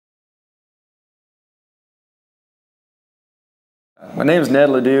My name is Ned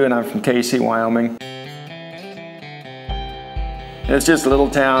LeDoux and I'm from Casey, Wyoming. It's just a little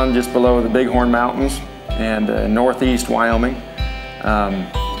town just below the Bighorn Mountains and northeast Wyoming.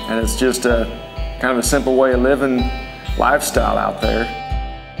 And it's just a kind of a simple way of living lifestyle out there.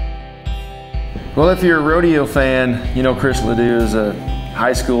 Well, if you're a rodeo fan, you know Chris LeDoux is a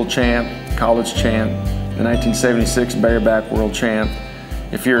high school champ, college champ, the 1976 bareback world champ.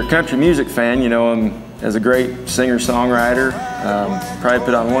 If you're a country music fan, you know him as a great singer-songwriter, probably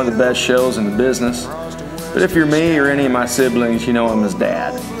put on one of the best shows in the business. But if you're me or any of my siblings, you know him as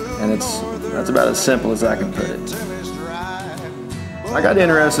Dad. And that's about as simple as I can put it. I got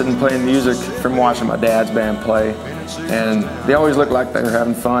interested in playing music from watching my dad's band play. And they always looked like they were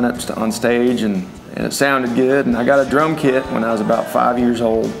having fun on stage, and it sounded good. And I got a drum kit when I was about 5 years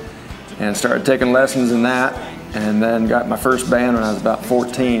old and started taking lessons in that, and then got my first band when I was about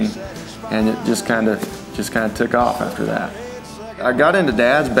 14, and it just kind of took off after that. I got into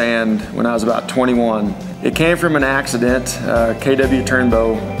Dad's band when I was about 21. It came from an accident. KW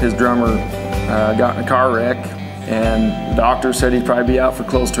Turnbow, his drummer, got in a car wreck, and the doctor said he'd probably be out for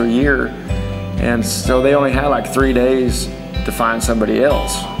close to a year. And so they only had like 3 days to find somebody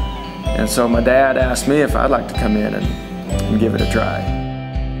else. And so my dad asked me if I'd like to come in and give it a try.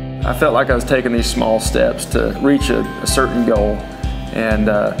 I felt like I was taking these small steps to reach a certain goal. And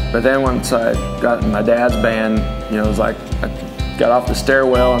but then once I got in my dad's band, you know, it was like I got off the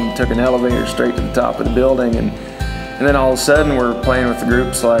stairwell and took an elevator straight to the top of the building. And then all of a sudden we're playing with the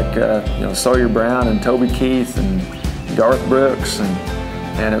groups like you know, Sawyer Brown and Toby Keith and Garth Brooks,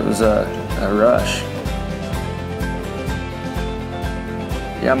 and it was a rush.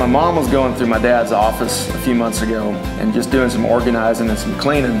 Yeah, my mom was going through my dad's office a few months ago and just doing some organizing and some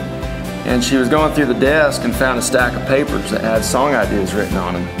cleaning. And she was going through the desk and found a stack of papers that had song ideas written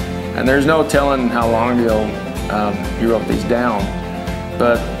on them. And there's no telling how long ago he wrote these down.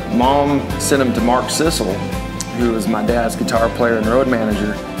 But Mom sent them to Mark Sissel, who was my dad's guitar player and road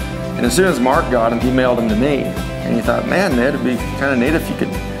manager. And as soon as Mark got them, he mailed them to me. And he thought, man, Ned, it'd be kind of neat if you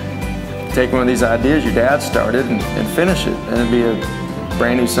could take one of these ideas your dad started and finish it. And it'd be a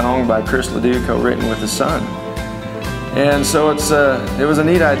brand new song by Chris LeDoux, co-written with his son. And so it was a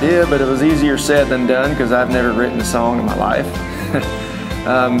neat idea, but it was easier said than done because I've never written a song in my life.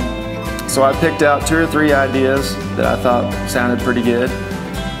 So I picked out 2 or 3 ideas that I thought sounded pretty good.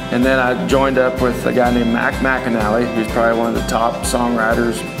 And then I joined up with a guy named Mac McAnally, who's probably one of the top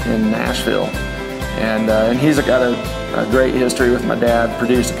songwriters in Nashville. And he's got a great history with my dad,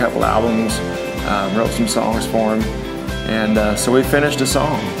 produced a couple albums, wrote some songs for him. And so we finished a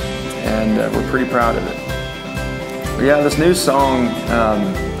song, and we're pretty proud of it. But yeah, this new song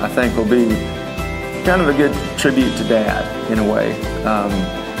I think will be kind of a good tribute to Dad in a way,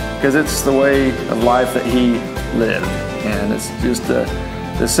 because it's the way of life that he lived, and it's just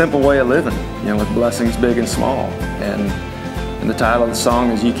the simple way of living, you know, with blessings big and small. And the title of the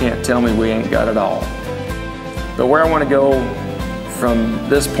song is "You Can't Tell Me We Ain't Got It All." But where I want to go from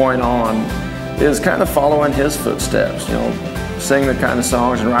this point on is kind of following his footsteps, you know, sing the kind of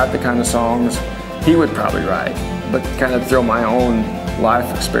songs and write the kind of songs he would probably write, but kind of throw my own life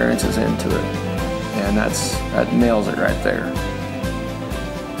experiences into it. And that nails it right there.